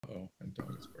Oh, and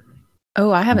dog is barking.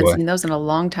 Oh, I Oh haven't boy. seen those in a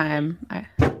long time.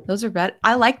 Those are bad.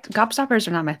 I like gobstoppers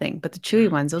are not my thing, but the chewy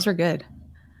ones, those are good.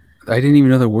 I didn't even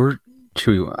know there were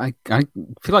chewy. I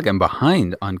feel like I'm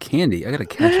behind on candy. I gotta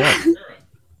catch up. Welcome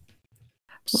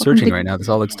Searching to right now. This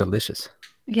all looks delicious.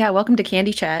 Yeah, welcome to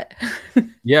Candy Chat.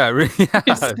 Yeah, really, You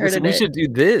yeah. started We it. should do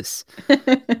this.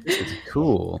 This is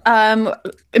cool. Um,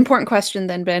 Important question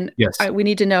then, Ben. Yes. We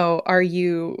need to know,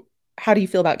 how do you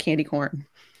feel about candy corn?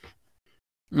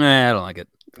 I don't like it.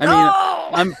 I mean, No!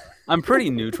 I'm I'm pretty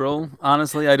neutral,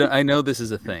 honestly. I know this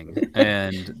is a thing,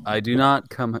 and I do not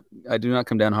come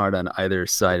down hard on either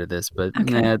side of this. But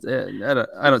Okay.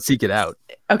 I don't seek it out.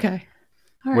 Okay.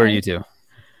 All Where are you right. two?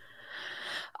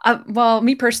 Well,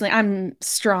 me personally, I'm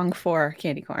strong for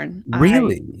candy corn.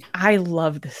 Really? I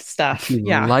love this stuff. You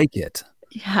Yeah. like it?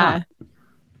 Huh. Yeah.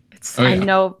 Oh I yeah.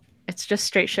 know it's just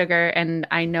straight sugar and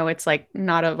I know it's like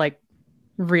not a like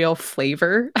real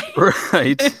flavor.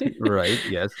 Right. Right.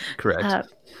 Yes. Correct. uh,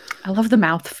 I love the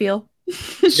mouth feel.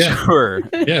 Yeah. Sure.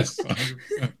 Yes.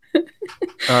 100%.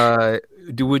 Uh,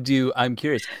 would you? I'm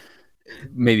curious.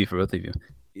 Maybe for both of you,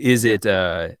 is it?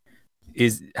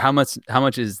 Is how much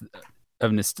is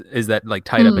is that like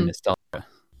tied up in Mm, nostalgia?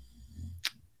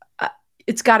 uh,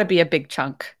 it's got to be a big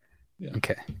chunk. Yeah.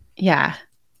 Okay. Yeah,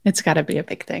 it's got to be a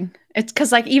big thing. It's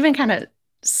because like even kind of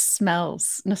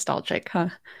smells nostalgic, huh?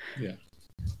 Yeah.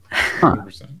 Huh.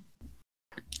 100%.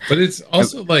 But it's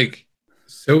also like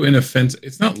so inoffensive.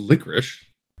 It's not licorice.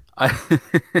 I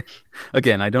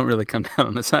again, I don't really come down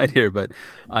on the side here, but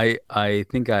I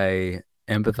think I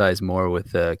empathize more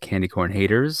with the candy corn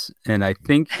haters, and I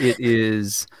think it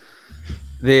is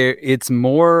there. It's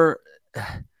more.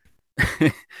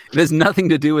 It has nothing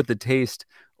to do with the taste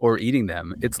or eating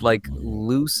them. It's like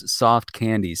loose, soft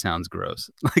candy sounds gross.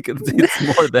 Like it's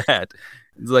more that.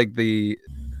 It's like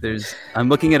there's. I'm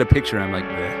looking at a picture. I'm like,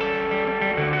 bleh.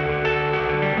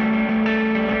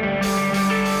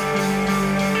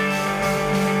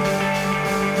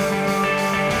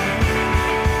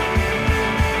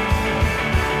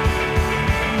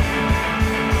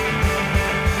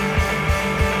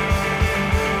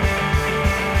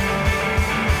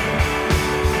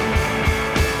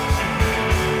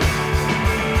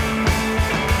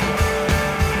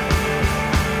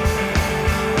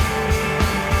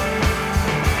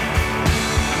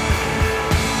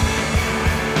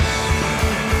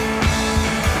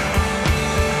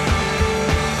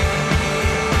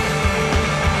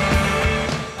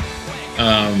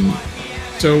 Um,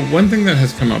 so one thing that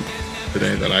has come up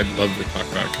today that I'd love to talk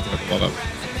about because I have a lot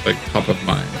of like top of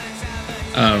mind.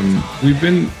 We've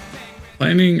been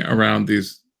planning around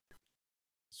these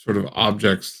sort of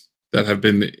objects that have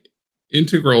been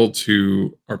integral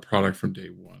to our product from day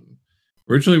one.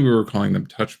 Originally, we were calling them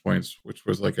touch points, which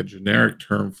was like a generic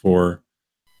term for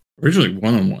originally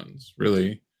one-on-ones,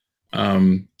 really.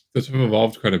 Those have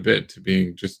evolved quite a bit to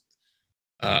being just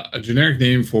a generic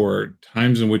name for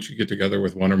times in which you get together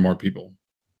with one or more people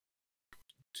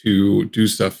to do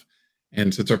stuff.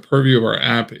 And since our purview of our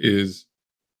app is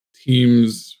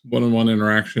teams, one-on-one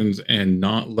interactions, and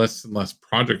not less and less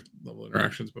project level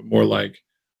interactions, but more like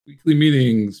weekly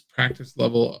meetings, practice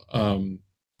level, kind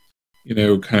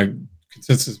of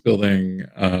consensus building.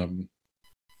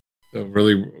 So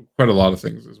really, quite a lot of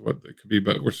things is what it could be.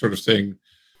 But we're sort of staying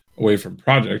away from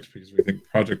project because we think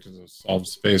project is a solved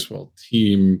space, while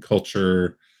team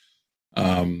culture,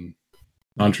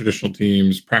 non-traditional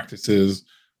teams, practices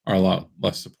are a lot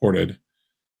less supported.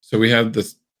 So we have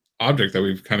this object that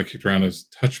we've kind of kicked around as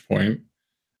touch point.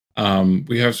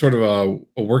 We have sort of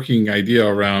a working idea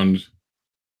around,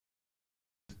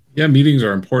 yeah, meetings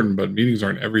are important, but meetings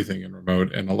aren't everything in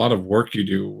remote. And a lot of work you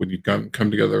do when you come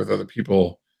together with other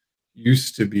people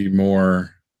used to be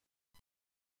more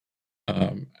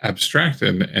abstract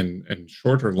and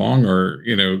short or long, or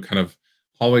kind of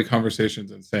hallway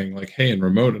conversations, and saying like, hey, in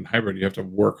remote and hybrid you have to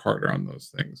work harder on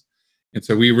those things. And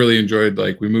so we really enjoyed,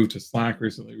 like, we moved to Slack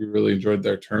recently. We really enjoyed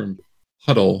their term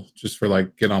huddle, just for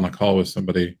like get on a call with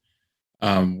somebody.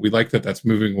 We like that that's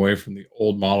moving away from the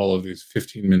old model of these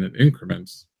 15-minute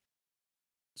increments.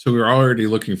 So we were already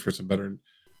looking for some better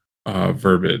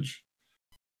verbiage.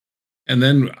 And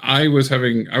then I was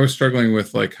struggling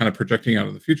with like kind of projecting out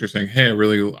of the future, saying, hey,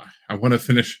 I want to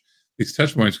finish these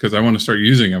touch points because I want to start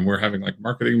using them. We're having like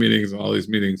marketing meetings and all these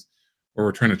meetings where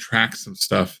we're trying to track some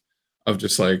stuff of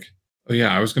just like, oh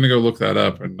yeah, I was going to go look that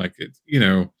up. And like, it's,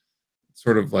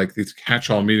 sort of like these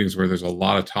catch-all meetings where there's a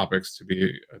lot of topics to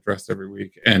be addressed every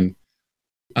week. And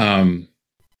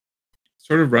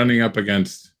sort of running up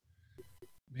against,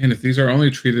 man, if these are only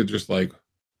treated just like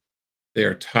they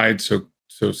are tied so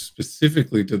so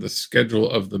specifically to the schedule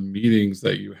of the meetings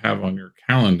that you have on your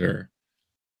calendar,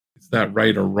 is that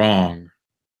right or wrong?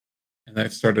 And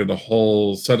that started a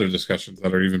whole set of discussions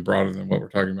that are even broader than what we're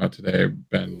talking about today,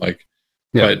 Ben. Like,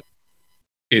 Yeah. but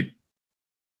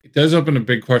it does open a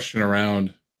big question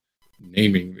around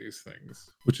naming these things,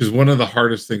 which is one of the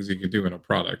hardest things you can do in a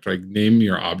product, right? Name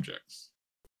your objects.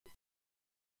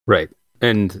 Right.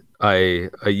 And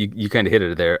you kind of hit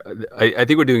it there. I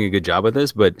think we're doing a good job with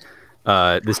this, but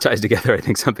this ties together, I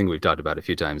think, something we've talked about a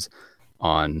few times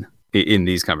in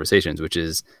these conversations, which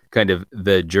is kind of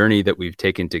the journey that we've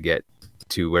taken to get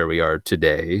to where we are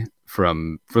today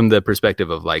from the perspective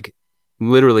of like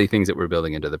literally things that we're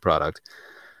building into the product,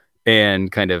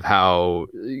 and kind of how,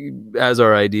 as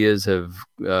our ideas have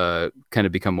kind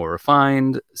of become more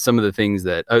refined, some of the things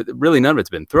that really none of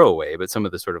it's been throwaway, but some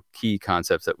of the sort of key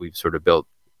concepts that we've sort of built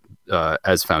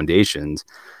as foundations,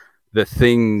 the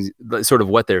things, sort of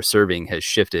what they're serving has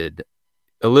shifted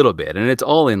a little bit, and it's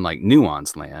all in like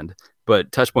nuance land.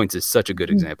 But Touchpoints is such a good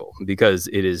example because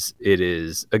it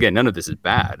is again, none of this is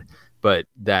bad, but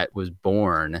that was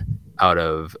born out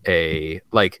of a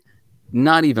like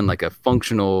not even like a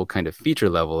functional kind of feature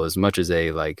level as much as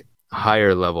a like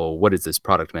higher level, what is this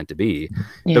product meant to be?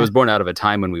 Yeah. That was born out of a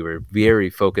time when we were very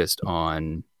focused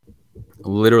on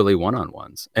literally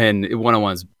one-on-ones, and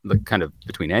one-on-ones like kind of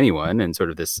between anyone, and sort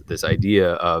of this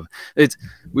idea of it's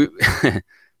we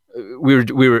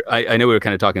were I know we were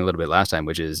kind of talking a little bit last time,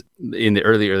 which is in the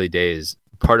early days,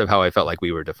 part of how I felt like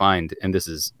we were defined, and this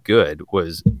is good,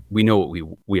 was we know what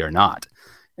we are not.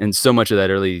 And so much of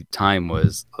that early time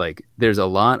was like, there's a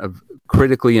lot of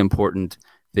critically important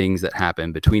things that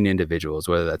happen between individuals,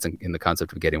 whether that's in the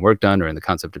concept of getting work done or in the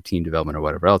concept of team development or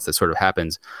whatever else, that sort of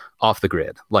happens off the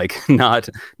grid, like not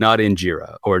in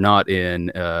Jira or not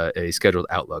in a scheduled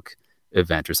Outlook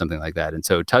event or something like that. And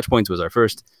so Touchpoints was our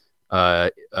first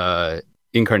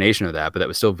incarnation of that, but that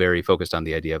was still very focused on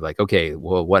the idea of like, okay,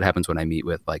 well, what happens when I meet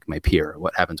with like my peer?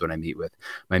 What happens when I meet with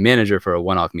my manager for a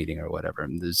one-off meeting or whatever?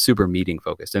 And it's super meeting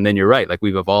focused. And then you're right, like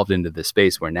we've evolved into this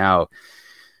space where now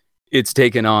it's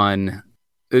taken on,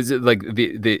 is it like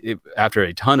after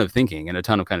a ton of thinking and a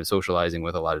ton of kind of socializing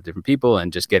with a lot of different people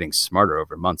and just getting smarter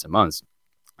over months and months,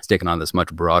 it's taken on this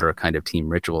much broader kind of team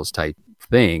rituals type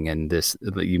thing. And this,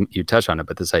 you touched on it,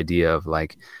 but this idea of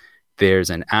like, there's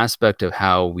an aspect of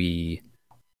how we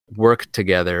work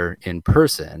together in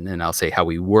person, and I'll say how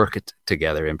we worked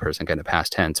together in person, kind of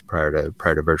past tense, prior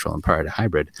to virtual and prior to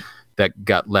hybrid, that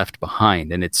got left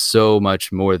behind. And it's so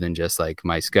much more than just like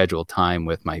my scheduled time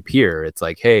with my peer. It's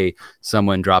like, hey,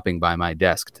 someone dropping by my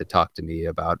desk to talk to me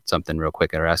about something real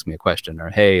quick or ask me a question, or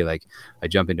hey, like I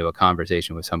jump into a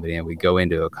conversation with somebody and we go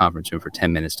into a conference room for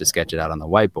 10 minutes to sketch it out on the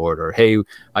whiteboard, or hey,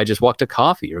 I just walked to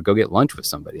coffee or go get lunch with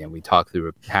somebody and we talk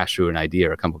through, hash through an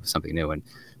idea or come up with something new. And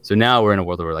so now we're in a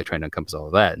world where we're like trying to encompass all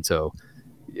of that. And so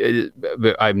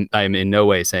I'm in no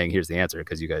way saying here's the answer,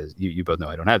 because you guys, you both know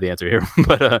I don't have the answer here,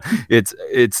 but it's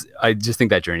I just think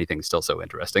that journey thing is still so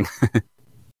interesting.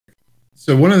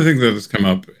 So one of the things that has come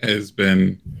up has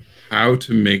been how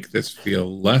to make this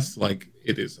feel less like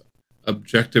it is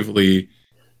objectively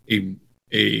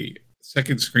a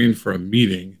second screen for a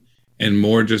meeting and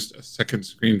more just a second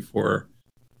screen for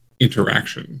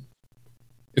interaction,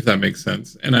 if that makes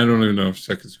sense. And I don't even know if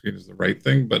second screen is the right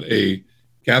thing, but a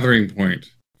gathering point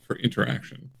for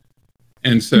interaction.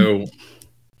 And so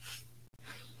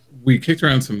we kicked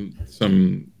around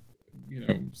some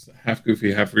half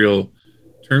goofy, half real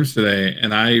terms today,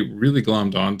 and I really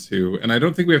glommed onto, and I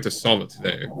don't think we have to solve it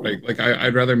today, right? Like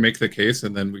I'd rather make the case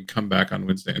and then we come back on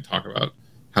Wednesday and talk about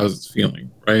how's it's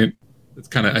feeling, right? It's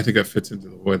kind of, I think that fits into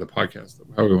the way the podcast,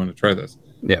 how we want to try this.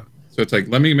 Yeah. So it's like,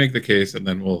 let me make the case and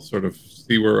then we'll sort of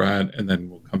see where we're at and then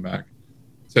we'll come back.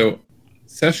 So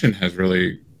session has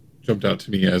really jumped out to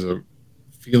me as a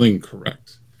feeling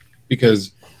correct,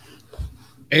 because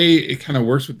it kind of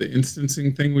works with the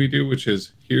instancing thing we do, which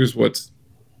is here's what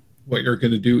you're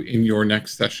going to do in your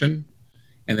next session.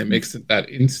 And it makes it that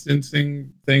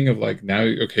instancing thing of like, now,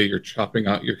 okay, you're chopping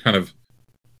out, you're kind of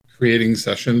creating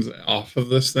sessions off of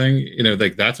this thing,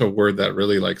 like that's a word that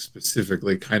really like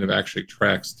specifically kind of actually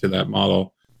tracks to that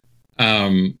model.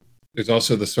 There's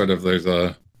also the sort of, there's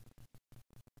a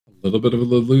little bit of a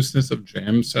looseness of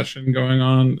jam session going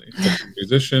on,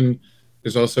 musician.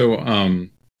 There's also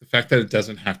the fact that it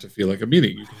doesn't have to feel like a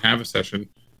meeting. You can have a session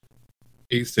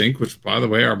async, which by the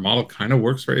way, our model kind of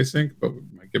works for async, but we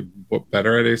might get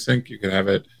better at async. You could have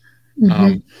it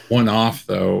one off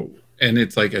though. And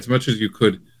it's like, as much as you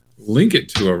could link it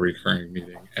to a recurring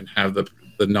meeting and have the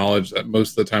knowledge that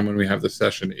most of the time when we have the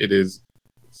session, it is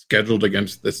scheduled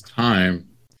against this time.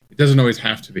 It doesn't always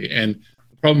have to be. And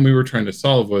the problem we were trying to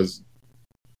solve was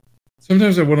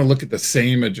sometimes I want to look at the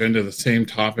same agenda, the same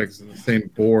topics, and the same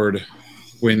board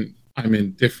when I'm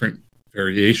in different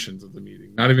variations of the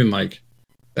meeting. Not even like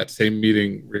that same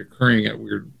meeting recurring at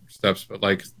weird steps, but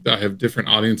like I have different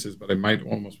audiences, but I might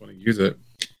almost want to use it.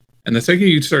 And the second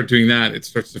you start doing that, it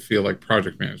starts to feel like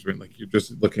project management, like you're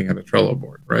just looking at a Trello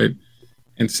board, right?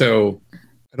 And so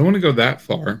I don't want to go that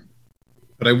far,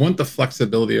 but I want the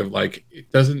flexibility of like,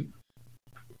 it doesn't,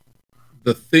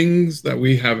 the things that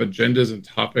we have agendas and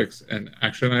topics and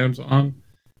action items on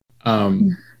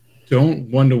don't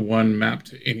one-to-one map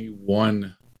to any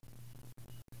one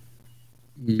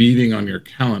meeting on your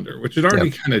calendar, which it already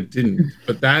kind of didn't.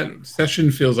 But that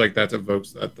session feels like that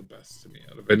evokes that the best to me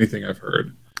out of anything I've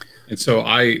heard. And so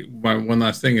my one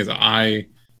last thing is I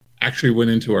actually went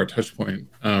into our Touchpoint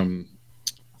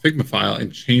Figma file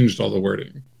and changed all the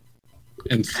wording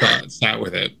and sat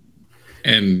with it.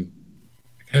 And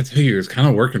I gotta tell you, it's kind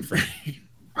of working for me.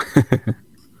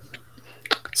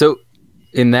 So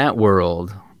in that world,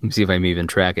 let me see if I'm even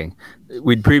tracking.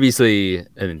 We'd previously,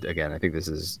 and again, I think this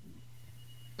is,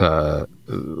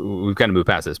 we've kind of moved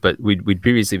past this, but we'd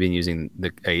previously been using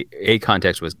a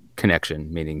context was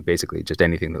connection, meaning basically just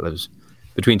anything that lives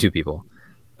between two people.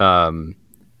 And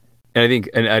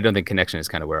I don't think connection is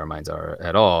kind of where our minds are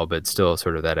at all, but still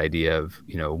sort of that idea of,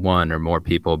 one or more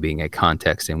people being a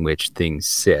context in which things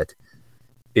sit.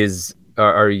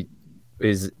 Are you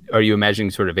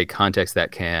imagining sort of a context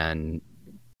that can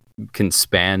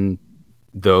span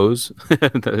those?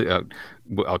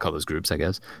 I'll call those groups, I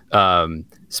guess.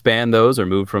 Span those or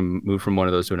move from one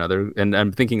of those to another. And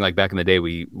I'm thinking like back in the day,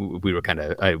 we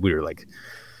were like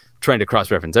trying to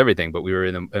cross-reference everything, but we were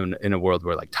in a world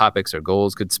where like topics or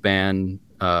goals could span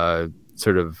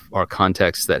sort of our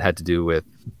context that had to do with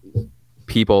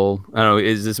people. I don't know.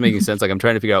 Is this making sense? Like I'm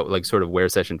trying to figure out like sort of where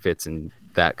session fits in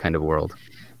that kind of world.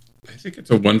 I think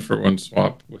it's a 1-for-1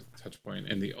 swap with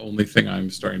Touchpoint, and the only thing I'm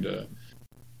starting to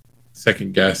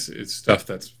second guess is stuff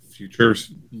that's future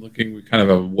looking. We kind of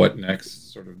have a what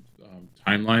next sort of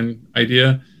timeline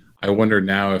idea. I wonder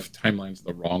now if timeline's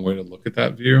the wrong way to look at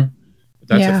that view. But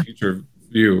that's a future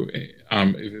view.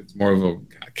 If it's more of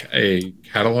a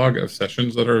catalog of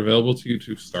sessions that are available to you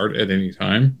to start at any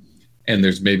time. And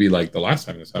there's maybe like the last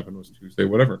time this happened was Tuesday,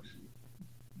 whatever.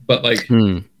 But like,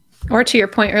 or to your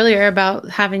point earlier about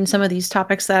having some of these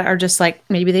topics that are just like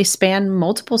maybe they span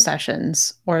multiple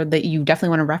sessions, or that you definitely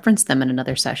want to reference them in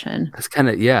another session. That's kind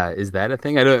of is that a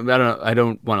thing? I don't know. I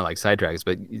don't want to like sidetrack us,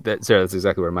 but Sarah, that's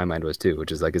exactly where my mind was too,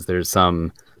 which is like, is there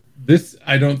some? This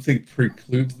I don't think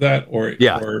precludes that or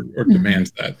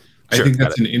demands that. I think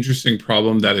that's an interesting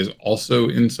problem that is also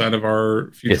inside of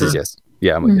our future. Yes.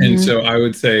 Yeah, I'm with you. And so I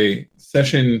would say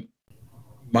session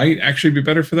might actually be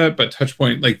better for that, but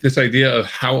Touchpoint, like this idea of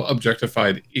how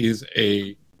objectified is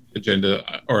a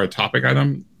agenda or a topic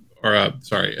item, or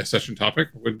a session topic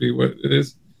would be what it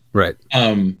is. Right.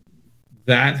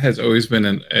 That has always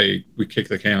been we kick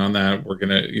the can on that. We're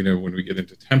gonna, when we get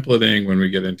into templating, when we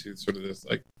get into sort of this,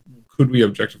 like, could we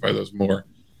objectify those more?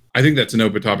 I think that's an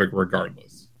open topic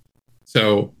regardless.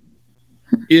 So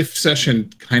if session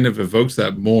kind of evokes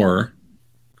that more,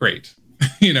 great.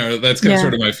 That's kind of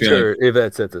sort of my feeling. Sure, if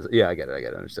that's it. Yeah, I get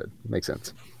it. Understood. Makes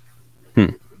sense.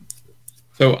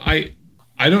 So I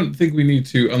don't think we need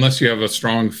to, unless you have a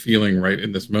strong feeling right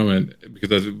in this moment,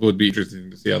 because it would be interesting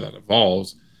to see how that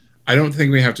evolves. I don't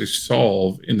think we have to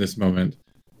solve in this moment.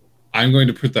 I'm going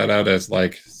to put that out as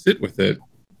like, sit with it.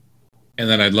 And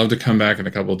then I'd love to come back in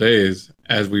a couple of days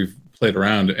as we've played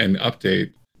around and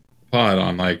update the pod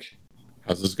on like,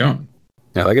 how's this going?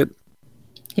 I like it.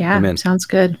 Yeah, sounds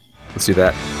good. Let's do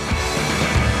that.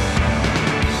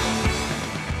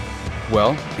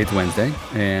 Well, it's Wednesday,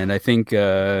 and I think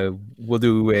we'll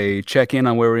do a check-in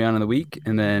on where we're on in the week.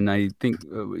 And then I think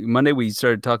Monday we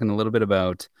started talking a little bit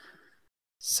about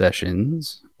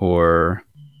sessions, or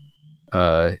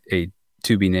a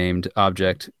to-be-named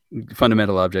object,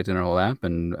 fundamental object in our whole app.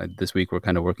 And this week we're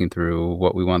kind of working through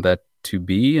what we want that to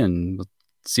be, and we'll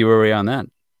see where we are on that.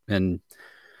 And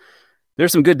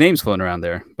there's some good names floating around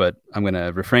there, but I'm going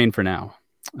to refrain for now.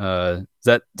 Does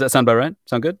that sound about right?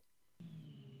 Sound good?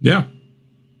 Yeah.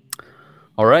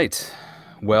 All right.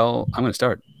 Well, I'm going to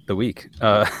start the week.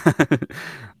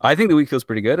 I think the week feels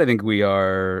pretty good. I think we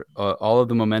are all of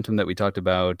the momentum that we talked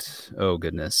about. Oh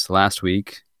goodness, last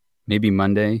week, maybe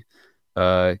Monday,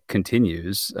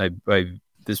 continues.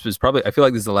 This was probably. I feel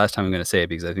like this is the last time I'm going to say it,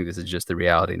 because I think this is just the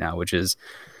reality now, which is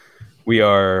we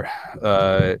are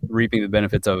reaping the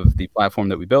benefits of the platform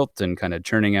that we built and kind of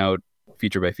churning out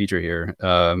feature by feature here.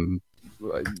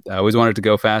 I always want it to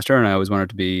go faster, and I always want it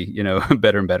to be,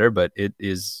 better and better. But it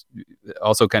is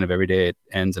also kind of every day it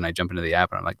ends, and I jump into the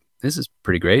app, and I'm like, this is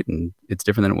pretty great, and it's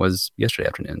different than it was yesterday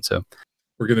afternoon. So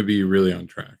we're going to be really on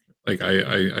track. Like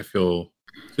I feel.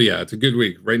 So yeah, it's a good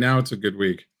week. Right now, it's a good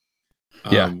week.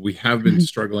 We have been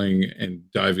struggling and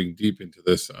diving deep into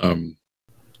this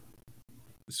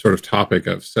sort of topic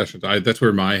of sessions. That's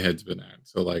where my head's been at.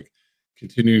 So like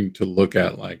continuing to look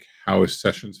at like how is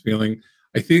sessions feeling.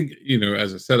 I think,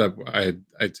 as a setup,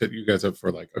 I'd set you guys up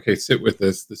for like, okay, sit with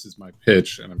this. This is my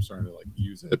pitch, and I'm starting to like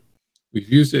use it. We've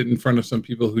used it in front of some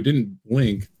people who didn't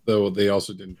blink, though they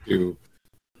also didn't do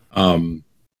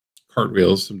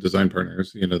cartwheels. Some design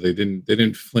partners, they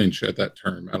didn't flinch at that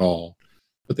term at all,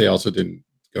 but they also didn't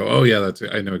go, oh yeah, that's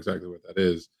it. I know exactly what that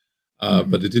is.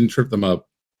 But it didn't trip them up.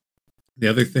 The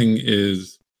other thing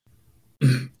is,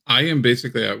 I am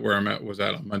basically at where was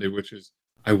at on Monday, which is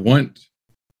I want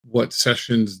what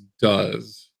Sessions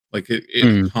does. Like it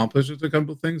accomplishes a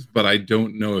couple of things, but I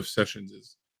don't know if Sessions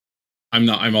is.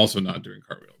 I'm also not doing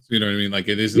cartwheels. You know what I mean? Like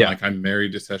it isn't like I'm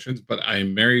married to Sessions, but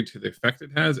I'm married to the effect it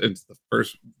has. And it's the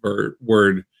first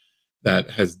word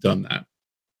that has done that.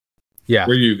 Yeah.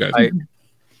 Where are you guys?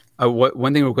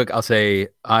 One thing real quick, I'll say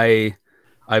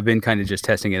I've been kind of just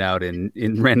testing it out in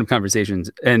random conversations,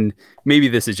 and maybe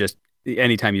this is just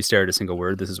anytime you stare at a single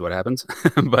word, this is what happens.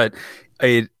 But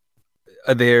I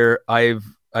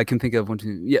can think of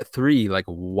 3 like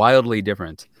wildly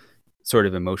different sort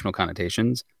of emotional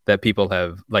connotations that people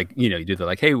have, like, you do the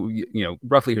like, hey,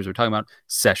 roughly here's what we're talking about.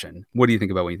 Session. What do you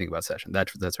think about when you think about session? That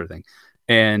sort of thing.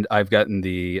 And I've gotten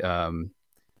the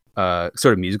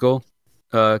sort of musical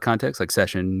context, like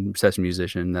session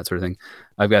musician, that sort of thing.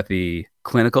 I've got the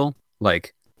clinical,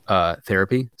 like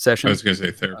therapy session. I was going to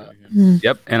say therapy.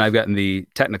 Yep. And I've gotten the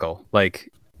technical,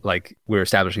 like we're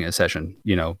establishing a session,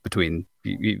 between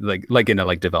like in a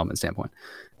like development standpoint,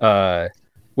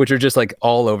 which are just like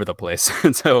all over the place.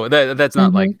 And so that's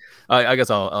not like, I guess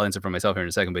I'll answer for myself here in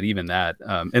a second, but even that,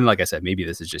 and like I said, maybe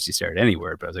this is just you stare at any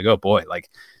word, but I was like, oh boy, like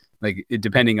truly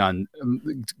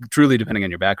depending on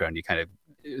your background, you kind of,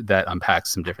 that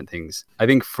unpacks some different things. I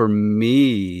think for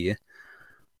me,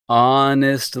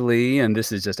 honestly, and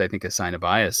this is just, I think, a sign of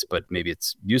bias, but maybe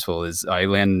it's useful, is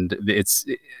I'm the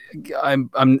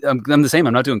same.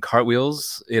 I'm not doing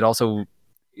cartwheels.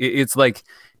 It's like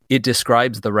it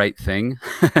describes the right thing.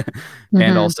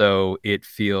 And also it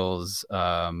feels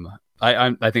I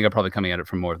think I'm probably coming at it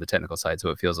from more of the technical side, so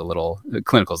it feels a little,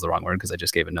 clinical is the wrong word because I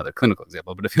just gave another clinical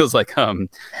example, but it feels like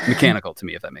mechanical to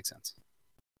me, if that makes sense.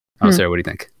 Sarah, what do you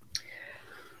think?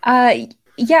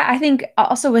 Yeah, I think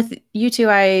also with you two,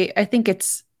 I think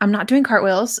I'm not doing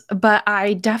cartwheels, but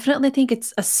I definitely think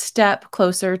it's a step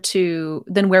closer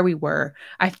than where we were.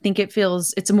 I think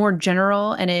it's more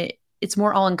general, and it's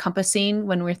more all encompassing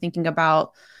when we're thinking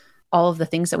about all of the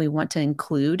things that we want to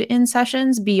include in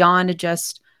sessions beyond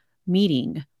just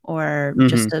meeting or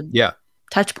just a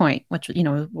touch point, which,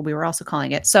 what we were also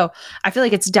calling it. So I feel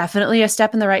like it's definitely a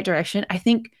step in the right direction. I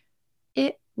think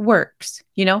it works,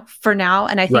 for now.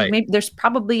 And I think maybe there's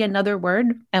probably another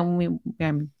word,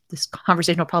 and this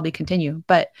conversation will probably continue,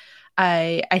 but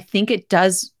I think it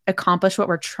does accomplish what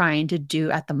we're trying to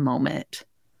do at the moment.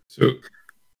 So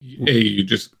A, you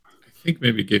just, I think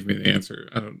maybe gave me the answer.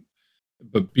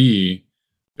 But B,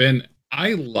 Ben,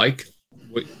 I like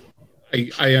what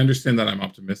I understand that I'm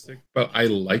optimistic, but I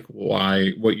like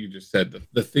what you just said.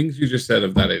 The things you just said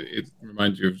of that, it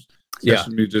reminds you of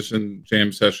session musician,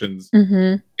 jam sessions,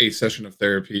 a session of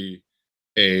therapy,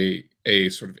 a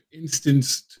sort of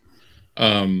instanced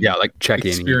like check-in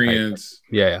experience.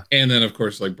 And then of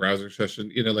course like browser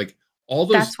session, like all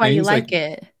those that's why things, you like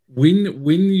it. When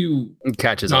you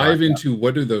dive into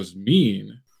what do those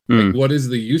mean, like what is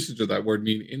the usage of that word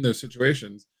mean in those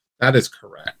situations, that is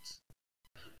correct.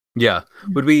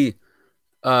 Would we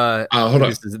hold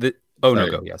on.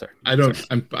 No, go. Sorry. I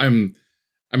don't.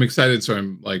 I'm excited, so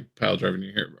I'm like pile driving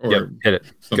you here, or hit it.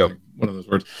 Go. One of those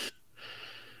words.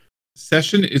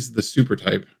 Session is the super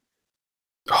type.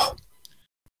 Oh.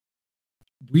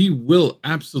 We will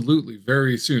absolutely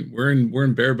very soon. We're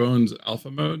in bare bones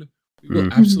alpha mode. We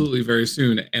will absolutely very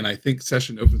soon, and I think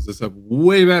Session opens this up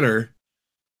way better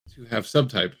to have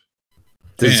subtype.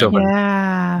 This is so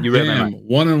funny. You read my mind.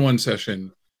 One-on-one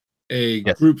session. A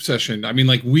group session. I mean,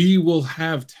 like we will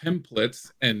have templates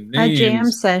and names, a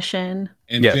jam session,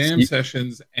 and jam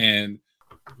sessions, and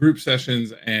group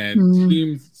sessions, and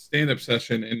team stand-up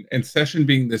session, and session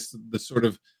being the sort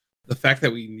of the fact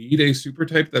that we need a super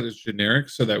type that is generic,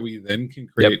 so that we then can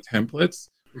create templates,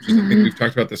 which is something we've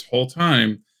talked about this whole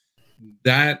time.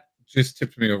 That just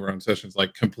tipped me over on sessions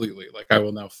like completely. Like I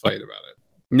will now fight about it.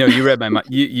 No, you read my mind.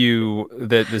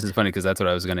 This is funny because that's what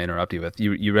I was going to interrupt you with.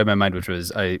 You read my mind, which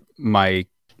was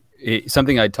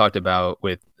something I talked about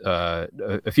with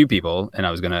a few people, and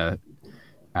I was going to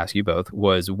ask you both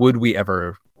was, would we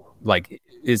ever like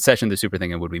is session the super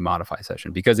thing, and would we modify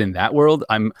session? Because in that world,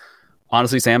 I'm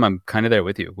honestly, Sam, I'm kind of there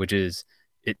with you, which is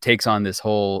it takes on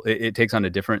it takes on a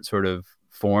different sort of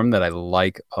form that I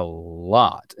like a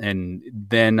lot, and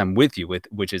then I'm with you with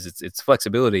which is its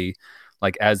flexibility,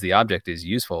 like as the object is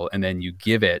useful, and then you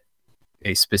give it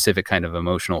a specific kind of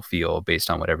emotional feel based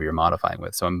on whatever you're modifying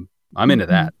with. So I'm into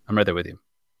that. I'm right there with you.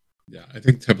 Yeah, I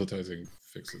think templatizing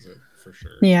fixes it for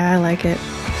sure. Yeah, I like it.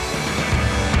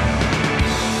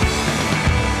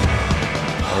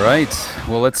 All right.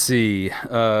 Well, let's see.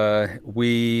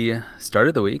 We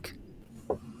started the week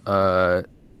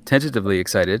tentatively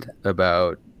excited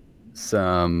about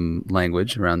some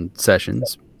language around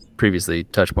sessions, previously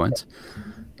touch points.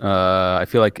 I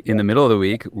feel like in the middle of the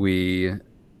week, we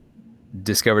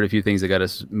discovered a few things that got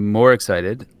us more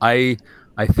excited. I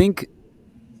think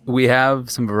we have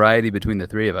some variety between the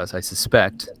three of us, I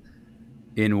suspect,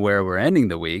 in where we're ending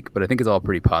the week, but I think it's all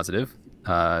pretty positive.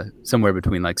 Somewhere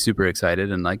between like super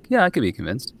excited and like, yeah, I could be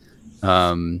convinced.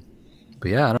 But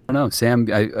yeah, I don't know. Sam,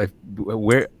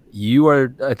 where you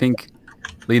are, I think,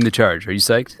 leading the charge. Are you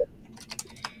psyched?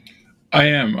 I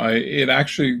am. It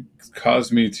actually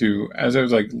caused me to, as I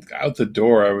was like out the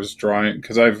door, I was drawing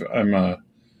because I'm out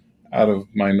of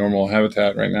my normal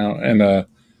habitat right now, and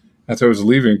as I was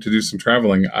leaving to do some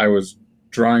traveling, I was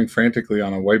drawing frantically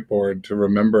on a whiteboard to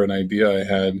remember an idea I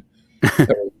had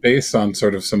that was based on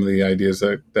sort of some of the ideas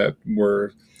that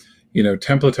were,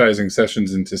 templatizing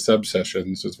sessions into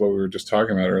sub-sessions is what we were just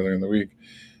talking about earlier in the week.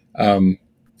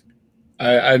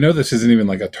 I know this isn't even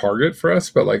like a target for us,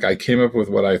 but like I came up with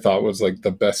what I thought was like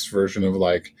the best version of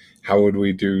like how would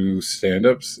we do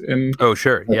stand-ups in a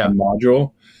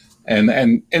module, and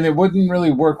it wouldn't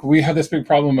really work. We had this big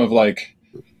problem of like,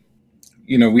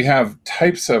 we have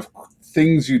types of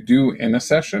things you do in a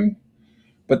session,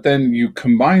 but then you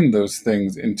combine those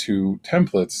things into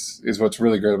templates is what's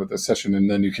really great about this session,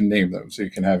 and then you can name them. So you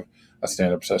can have a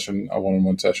stand-up session, a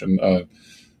one-on-one session, a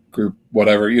group,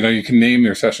 whatever, you can name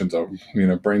your sessions,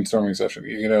 brainstorming session,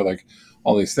 like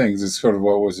all these things is sort of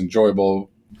what was enjoyable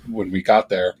when we got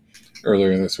there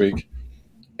earlier this week.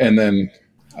 And then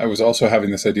I was also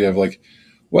having this idea of like,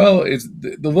 well, it's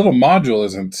the little module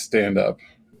isn't stand-up.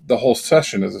 The whole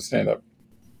session is a stand-up.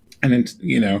 And then,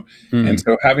 and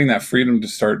so having that freedom to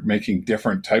start making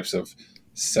different types of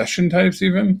session types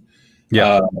even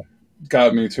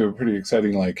got me to a pretty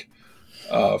exciting like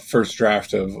first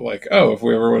draft of like, oh, if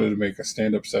we ever wanted to make a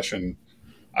stand-up session,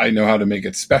 I know how to make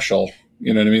it special.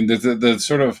 You know what I mean? The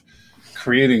sort of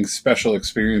creating special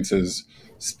experiences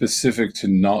specific to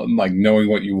not like knowing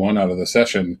what you want out of the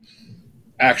session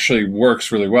actually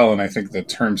works really well. And I think the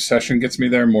term session gets me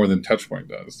there more than Touchpoint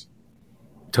does.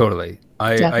 Totally.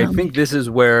 I think this is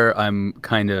where I'm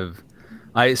kind of,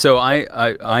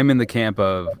 I'm in the camp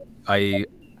of,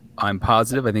 I'm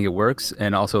positive. I think it works.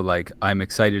 And also like, I'm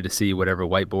excited to see whatever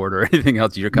whiteboard or anything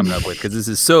else you're coming up with. Cause this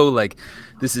is so,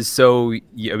 I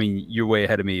mean, you're way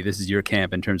ahead of me. This is your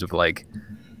camp in terms of like,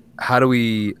 how do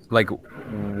we like,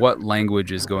 what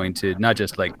language is going to not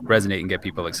just like resonate and get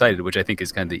people excited, which I think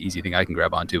is kind of the easy thing I can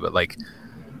grab onto, but like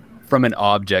from an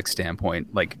object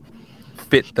standpoint, like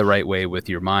fit the right way with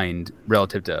your mind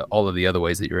relative to all of the other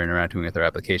ways that you're interacting with our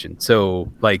application.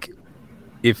 So like,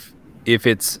 if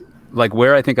it's like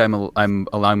where I think I'm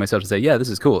allowing myself to say, yeah, this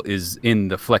is cool, is in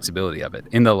the flexibility of it.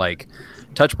 In the like,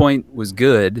 Touchpoint was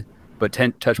good, but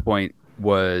Touchpoint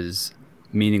was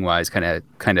meaning wise kind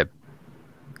of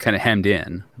hemmed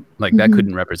in. Like that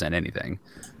couldn't represent anything,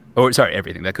 or sorry,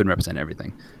 everything. That couldn't represent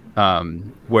everything.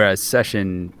 Whereas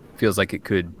Session feels like it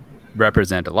could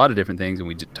represent a lot of different things, and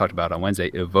we talked about on Wednesday,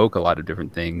 evoke a lot of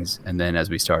different things, and then as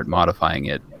we start modifying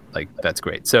it, like that's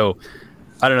great. So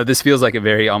I don't know, this feels like a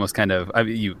very almost kind of,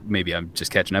 maybe I'm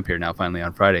just catching up here now finally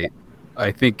on Friday.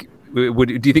 I think do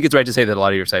you think it's right to say that a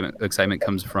lot of your excitement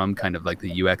comes from kind of like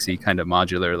the UX-y kind of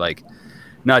modular, like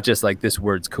not just like this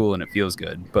word's cool and it feels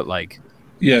good, but like,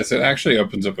 yes, it actually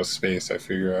opens up a space, I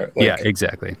figure out. Like, yeah,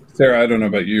 exactly. Sarah, I don't know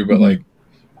about you, but like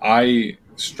I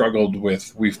struggled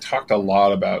with, we've talked a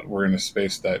lot about, we're in a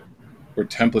space that we're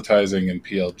templatizing in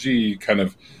PLG kind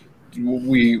of,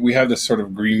 we have this sort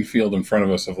of green field in front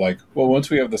of us of like, well, once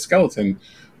we have the skeleton,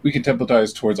 we can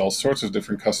templatize towards all sorts of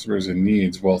different customers and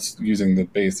needs while using the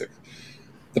basics.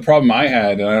 The problem I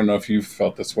had, and I don't know if you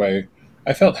felt this way,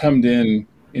 I felt hemmed in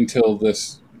until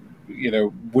this,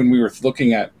 when we were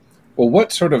looking at, well,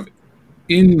 what sort of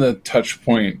in the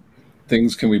Touchpoint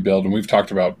things can we build? And we've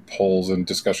talked about polls and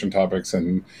discussion topics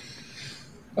and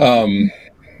um,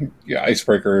 yeah,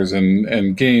 icebreakers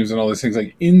and games and all these things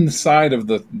like inside of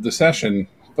the session.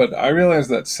 But I realized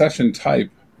that session type,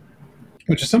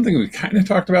 which is something we kind of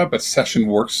talked about, but session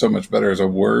works so much better as a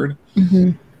word,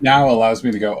 Mm-hmm. now allows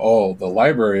me to go, oh, the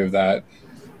library of that.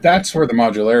 That's where the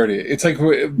modularity. It's like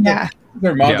Yeah.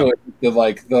 they're modular.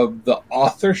 The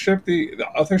authorship, the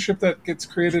authorship that gets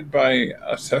created by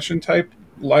a session type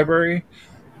library.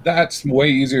 That's way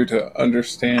easier to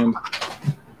understand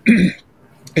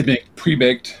and make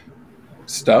pre-baked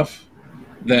stuff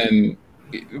than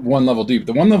one level deep.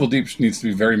 The one level deep needs to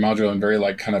be very modular and very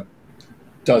like kind of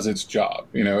does its job.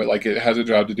 You know, like it has a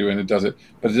job to do and it does it,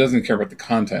 but it doesn't care about the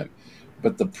content.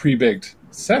 But the pre-baked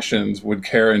sessions would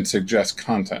care and suggest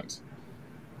content.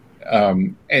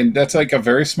 And that's like a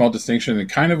very small distinction. And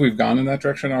kind of we've gone in that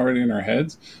direction already in our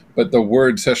heads, but the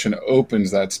word session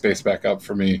opens that space back up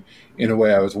for me in a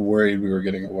way I was worried we were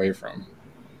getting away from.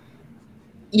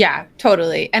 Yeah,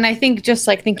 totally. And I think just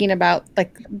like thinking about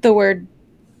like the word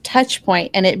touch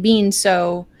point and it being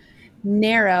so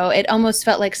narrow, it almost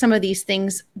felt like some of these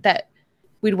things that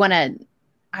we'd want to,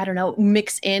 I don't know,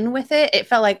 mix in with it. It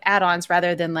felt like add-ons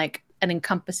rather than like an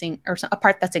encompassing or a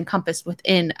part that's encompassed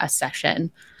within a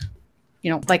session.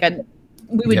 You know, like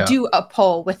we would do a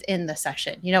poll within the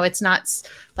session. You know, it's not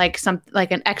like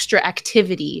an extra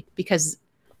activity because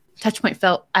Touchpoint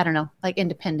felt, I don't know, like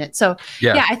independent. So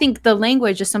yeah, I think the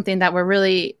language is something that we're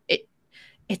really,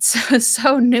 it's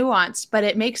so nuanced, but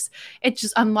it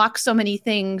just unlocks so many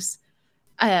things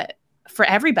for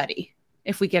everybody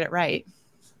if we get it right.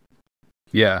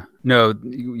 Yeah, no,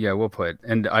 yeah, well put.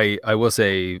 And I will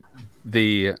say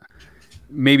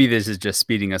maybe this is just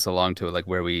speeding us along to like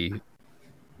where we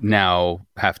now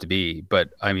have to be. But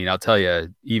I mean, I'll tell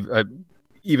you,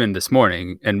 even this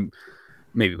morning, and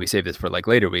maybe we save this for like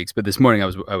later weeks, but this morning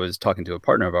I was talking to a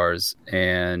partner of ours,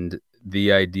 and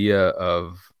the idea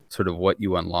of sort of what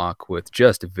you unlock with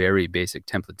just very basic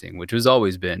templating, which has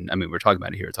always been, I mean, we're talking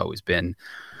about it here, it's always been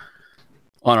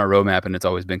on our roadmap, and it's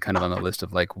always been kind of on the list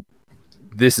of like,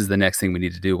 this is the next thing we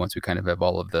need to do once we kind of have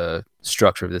all of the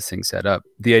structure of this thing set up.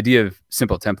 The idea of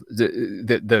simple template,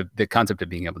 the concept of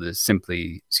being able to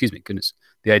simply,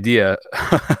 the idea,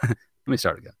 let me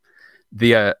start again.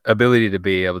 The ability to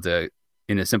be able to,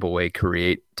 in a simple way,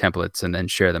 create templates and then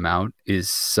share them out is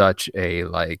such a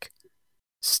like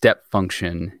step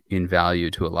function in value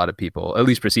to a lot of people, at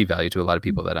least perceived value to a lot of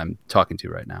people that I'm talking to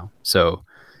right now. So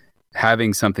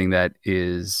having something that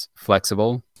is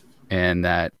flexible and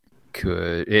that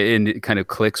it kind of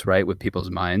clicks right with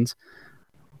people's minds.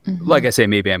 Mm-hmm. Like I say,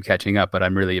 maybe I'm catching up, but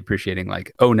I'm really appreciating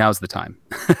like, oh, now's the time.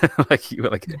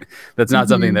 like that's not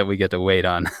something that we get to wait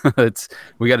on.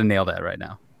 We got to nail that right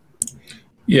now.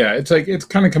 Yeah, it's like it's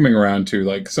kind of coming around to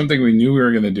like something we knew we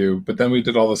were going to do, but then we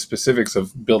did all the specifics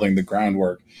of building the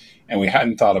groundwork and we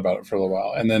hadn't thought about it for a little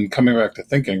while. And then coming back to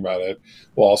thinking about it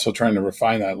while also trying to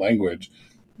refine that language,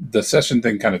 the session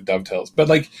thing kind of dovetails. But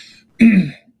like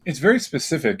it's very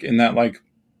specific in that like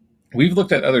we've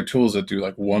looked at other tools that do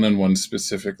like one-on-one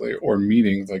specifically or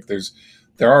meetings. Like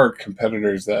there are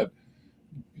competitors that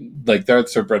like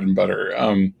that's their bread and butter.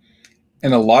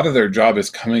 And a lot of their job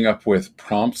is coming up with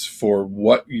prompts for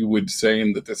what you would say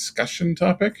in the discussion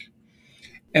topic.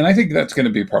 And I think that's going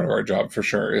to be part of our job for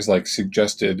sure, is like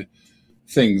suggested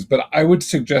things. But I would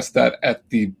suggest that at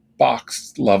the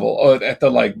box level, or at the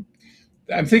like,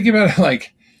 I'm thinking about it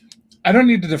like, I don't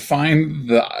need to define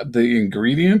the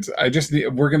ingredient.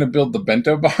 We're going to build the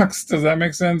bento box. Does that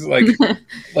make sense? Like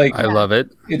I love it.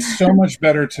 It's so much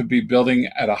better to be building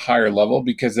at a higher level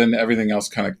because then everything else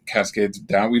kind of cascades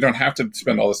down. We don't have to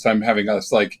spend all this time having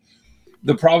us like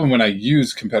the problem when I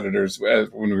use competitors when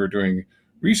we were doing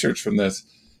research from this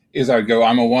is I'd go,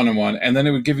 I'm a one-on-one, and then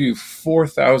it would give you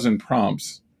 4,000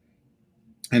 prompts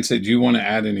and say, do you want to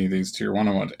add any of these to your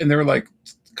one-on-one? And they were like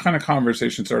kind of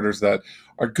conversation starters that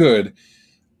are good,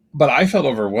 but I felt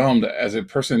overwhelmed as a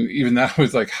person, even that I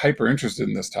was like hyper interested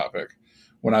in this topic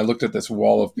when I looked at this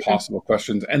wall of possible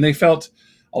questions, and they felt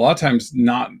a lot of times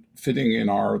not fitting in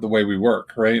the way we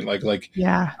work, right? Like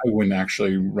yeah, I wouldn't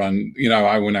actually run,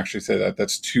 I wouldn't actually say that.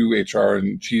 That's too HR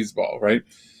and cheese ball, right?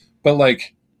 But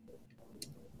like,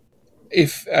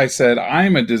 if I said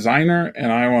I'm a designer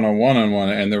and I want a one-on-one,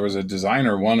 and there was a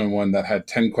designer one-on-one that had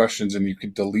 10 questions and you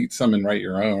could delete some and write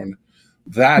your own,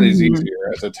 that is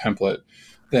easier as a template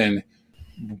than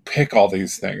pick all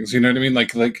these things. You know what I mean?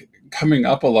 Like coming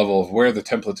up a level of where the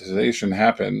templatization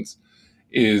happens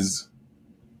is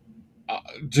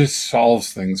just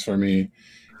solves things for me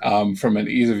from an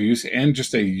ease of use and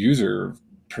just a user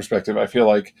perspective. I feel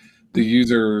like the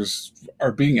users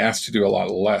are being asked to do a lot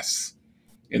less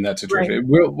in that situation.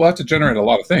 Right. We'll have to generate a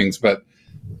lot of things, but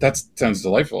that sounds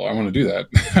delightful. I want to do that.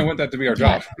 I want that to be our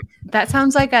job. That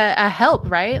sounds like a help,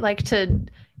 right? Like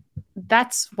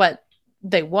that's what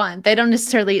they want. They don't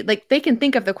necessarily like, they can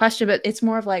think of the question, but it's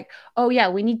more of like, oh yeah,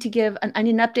 I need an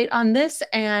update on this,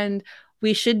 and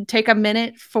we should take a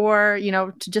minute for,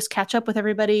 to just catch up with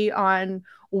everybody on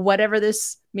whatever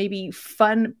this maybe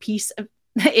fun piece of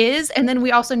is. And then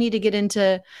we also need to get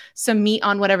into some meat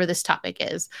on whatever this topic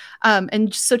is.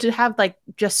 And so to have like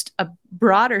just a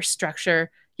broader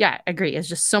structure, yeah, I agree, is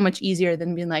just so much easier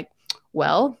than being like,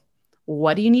 well,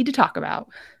 what do you need to talk about?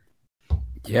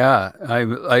 Yeah, I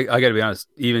got to be honest.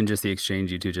 Even just the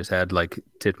exchange you two just had like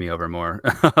tipped me over more.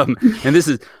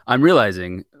 And I'm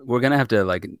realizing we're gonna have to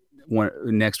like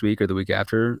next week or the week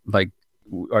after, like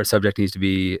our subject needs to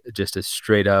be just a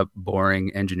straight up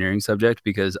boring engineering subject,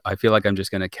 because I feel like I'm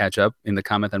just gonna catch up in the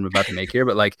comment that I'm about to make here.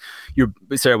 But like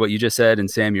Sarah, what you just said, and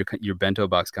Sam, your bento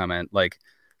box comment, like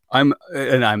I'm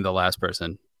the last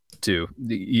person to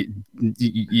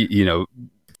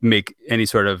make any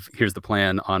sort of here's the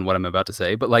plan on what I'm about to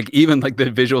say. But like even like the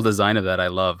visual design of that, I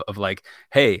love, of like,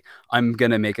 hey, I'm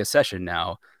gonna make a session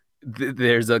now.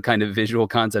 There's a kind of visual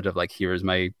concept of like, here's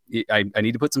I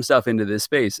need to put some stuff into this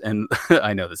space. And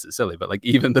I know this is silly, but like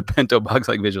even the bento box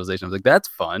like visualization, I was like, that's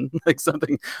fun. Like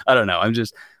something, I don't know.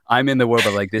 I'm in the world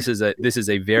of like, this is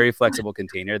a very flexible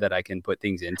container that I can put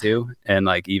things into. And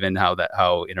like even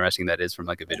how interesting that is from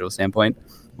like a visual standpoint,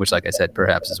 which like I said,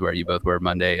 perhaps is where you both were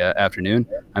Monday afternoon.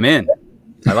 I'm in.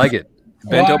 I like it.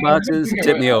 Bento boxes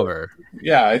tip me over.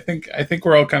 Yeah, I think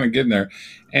we're all kind of getting there.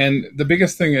 And the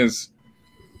biggest thing is,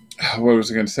 what was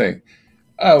I going to say?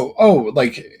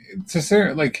 Like to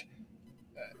Sarah, like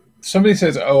somebody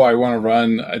says, "Oh, I want to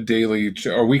run a daily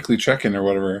or weekly check-in or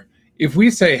whatever." If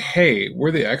we say, "Hey, we're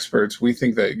the experts. We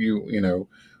think that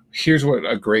here's what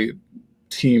a great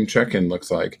team check-in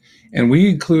looks like," and we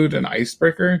include an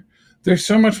icebreaker, they're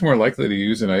so much more likely to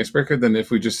use an icebreaker than if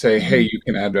we just say, "Hey, you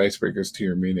can add icebreakers to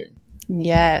your meeting."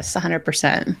 Yes,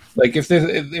 100%. Like if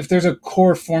there's a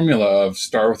core formula of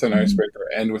start with an icebreaker,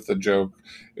 end with a joke,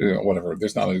 whatever.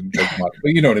 There's not a joke model,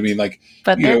 but you know what I mean. Like,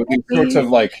 but these sorts of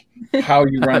like how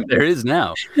you run. There is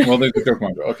now. Well, there's a joke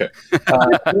module. Okay,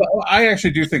 I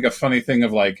actually do think a funny thing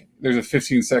of like there's a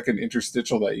 15-second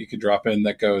interstitial that you could drop in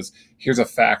that goes, "Here's a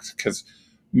fact," because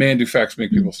man, do facts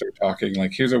make people start talking.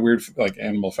 Like, here's a weird like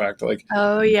animal fact. Like,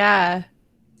 oh yeah,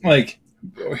 like.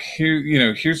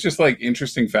 Here, here's just like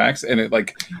interesting facts, and it's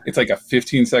like a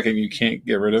 15-second, you can't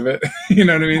get rid of it. You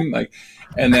know what I mean? Like,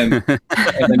 and then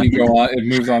you go on, it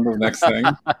moves on to the next thing.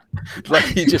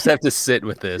 Like you just have to sit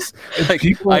with this. Like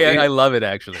I love it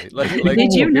actually. Like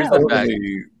did you know?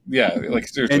 Yeah, like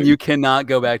seriously. And you cannot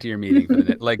go back to your meeting for the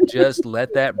minute. Like just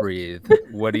let that breathe.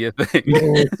 What do you think?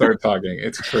 We'll start talking.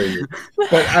 It's crazy,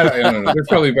 but I don't know. There's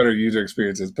probably better user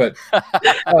experiences, but.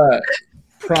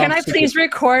 Can I please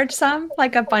record some?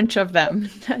 Like a bunch of them.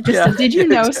 Just did you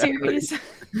know series?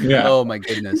 Yeah. Oh my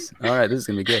goodness. All right, this is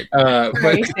gonna be good.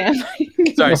 Sorry, Sam.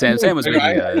 Sorry, Sam. Sam was making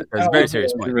a very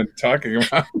serious point. We've been talking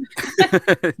about.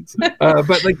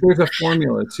 But like, there's a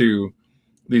formula to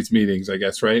these meetings, I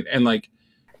guess, right? And like,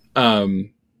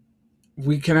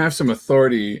 we can have some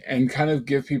authority and kind of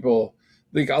give people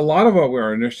like a lot of what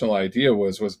our initial idea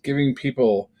was giving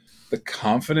people the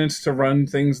confidence to run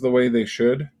things the way they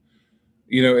should.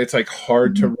 It's like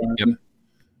hard to run. Yep.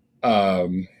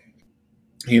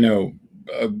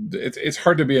 It's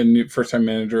hard to be a new first-time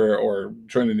manager or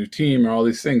join a new team or all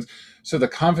these things. So the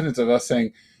confidence of us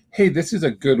saying, "Hey, this is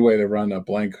a good way to run a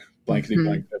blankety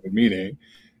blank type of meeting,"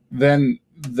 then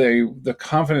the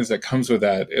confidence that comes with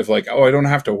that is like, "Oh, I don't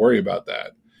have to worry about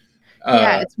that."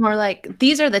 Yeah, it's more like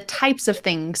these are the types of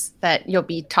things that you'll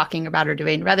be talking about or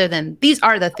doing, rather than these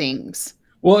are the things.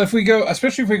 Well,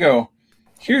 especially if we go.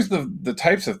 Here's the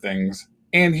types of things,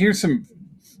 and here's some,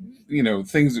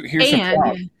 things. Here's some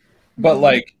prompts. But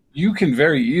like, you can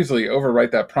very easily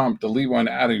overwrite that prompt, delete one,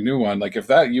 add a new one. Like if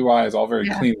that UI is all very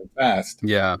clean and fast,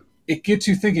 it gets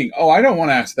you thinking, "Oh, I don't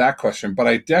want to ask that question, but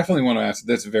I definitely want to ask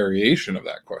this variation of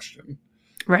that question."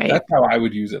 Right. That's how I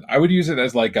would use it. I would use it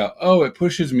as like it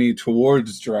pushes me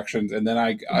towards directions, and then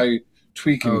I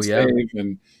tweak and save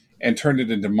and turn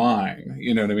it into mine.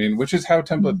 You know what I mean? Which is how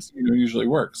templates usually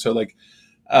work. So like.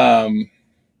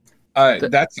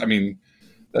 That's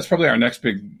probably our next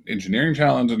big engineering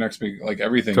challenge, the next big like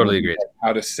everything. Totally agree.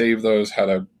 How to save those, how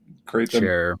to create them.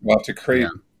 Sure. We'll have to create,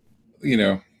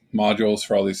 modules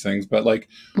for all these things. But like,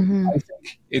 I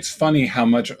think it's funny how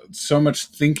so much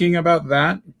thinking about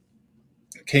that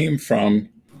came from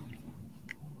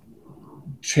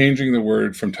changing the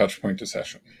word from touch point to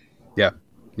session. Yeah.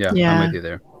 I'm with you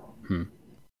there.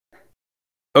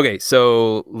 Okay,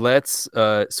 so let's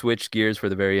switch gears for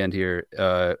the very end here.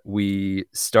 We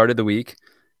started the week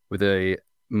with a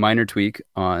minor tweak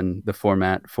on the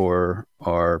format for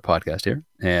our podcast here.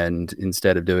 And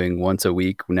instead of doing once a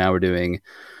week, now we're doing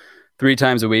 3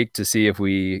 times a week to see if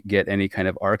we get any kind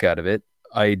of arc out of it.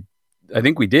 I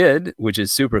think we did, which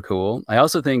is super cool. I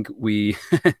also think we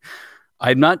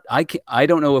I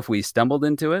don't know if we stumbled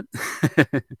into it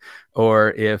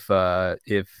or if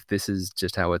this is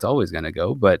just how it's always going to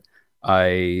go. But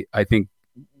I think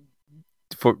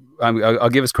I'll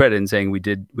give us credit in saying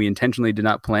we intentionally did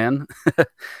not plan,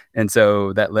 and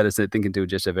so that led us to think into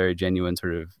just a very genuine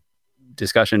sort of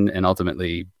discussion and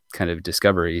ultimately kind of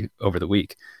discovery over the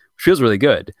week, which feels really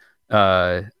good.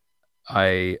 I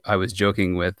was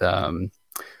joking with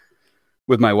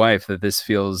my wife that this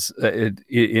feels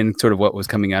in sort of what was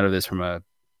coming out of this from a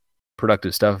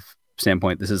productive stuff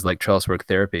standpoint. This is like trellis work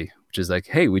therapy, which is like,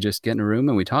 hey, we just get in a room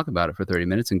and we talk about it for 30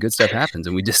 minutes and good stuff happens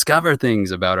and we discover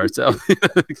things about ourselves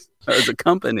as a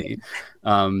company.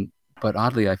 But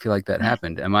oddly, I feel like that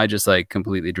happened. Am I just like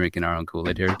completely drinking our own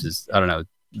Kool-Aid here? I don't know.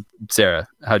 Sarah,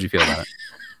 how'd you feel about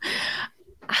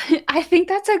it? I think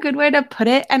that's a good way to put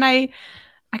it. And I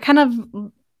kind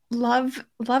of love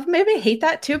maybe hate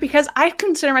that too, because I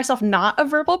consider myself not a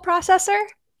verbal processor.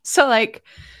 So like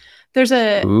there's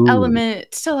a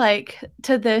element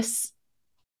to this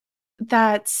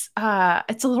that's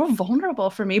it's a little vulnerable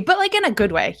for me, but like in a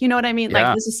good way. You know what I mean? Yeah.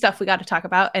 Like this is stuff we got to talk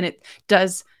about, and it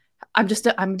does. I'm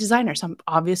a designer, so I'm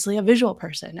obviously a visual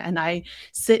person, and I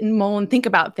sit and mull and think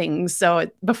about things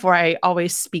before I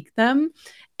always speak them.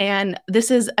 And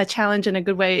this is a challenge in a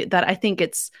good way that I think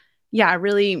it's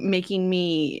really making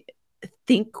me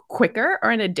think quicker or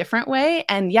in a different way.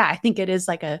 And I think it is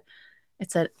like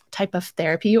it's a type of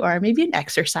therapy or maybe an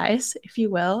exercise, if you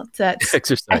will. That's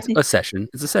exercise, a session.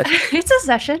 It's a session. It's a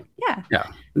session. Yeah. Yeah.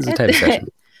 It's a type of session.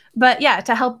 But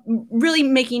to help really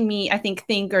making me, I think,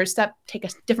 think or take a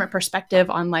different perspective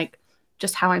on like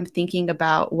just how I'm thinking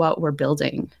about what we're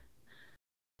building.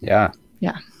 Yeah.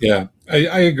 Yeah. Yeah. I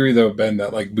agree though, Ben,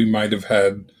 that like we might have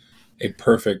had a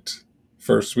perfect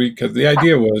first week, because the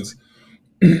idea was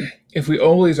if we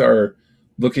always are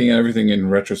looking at everything in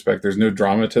retrospect, there's no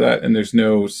drama to that, and there's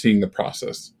no seeing the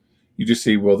process. You just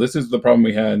see, well, this is the problem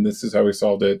we had, and this is how we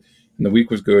solved it, and the week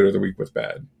was good or the week was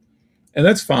bad. And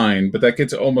that's fine, but that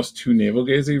gets almost too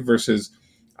navel-gazy versus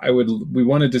we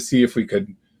wanted to see if we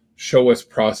could show us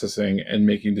processing and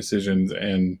making decisions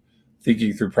and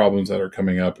thinking through problems that are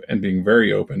coming up and being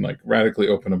very open, like radically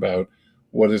open about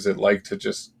what is it like to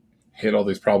just hit all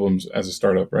these problems as a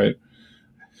startup, right?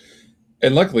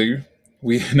 And luckily,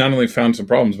 we not only found some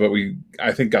problems, but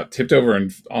I think, got tipped over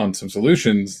on some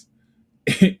solutions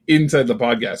inside the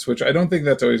podcast, which I don't think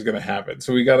that's always going to happen.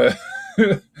 So we got to...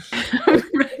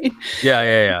 Right.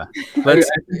 Yeah. I think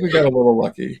we got a little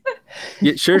lucky.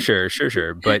 Yeah,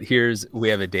 sure. But we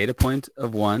have a data point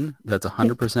of 1. That's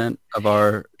 100% of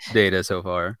our data so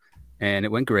far, and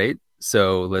it went great.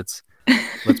 So let's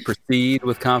proceed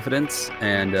with confidence.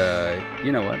 And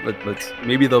you know what? Let's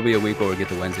maybe there'll be a week where we get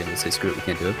to Wednesday and we'll say screw it, we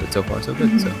can't do it. But so far so good.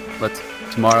 Mm-hmm.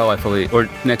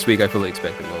 So next week I fully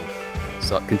expect that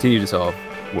we'll continue to solve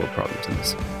world problems in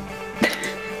this.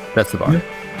 That's the bar. Yeah.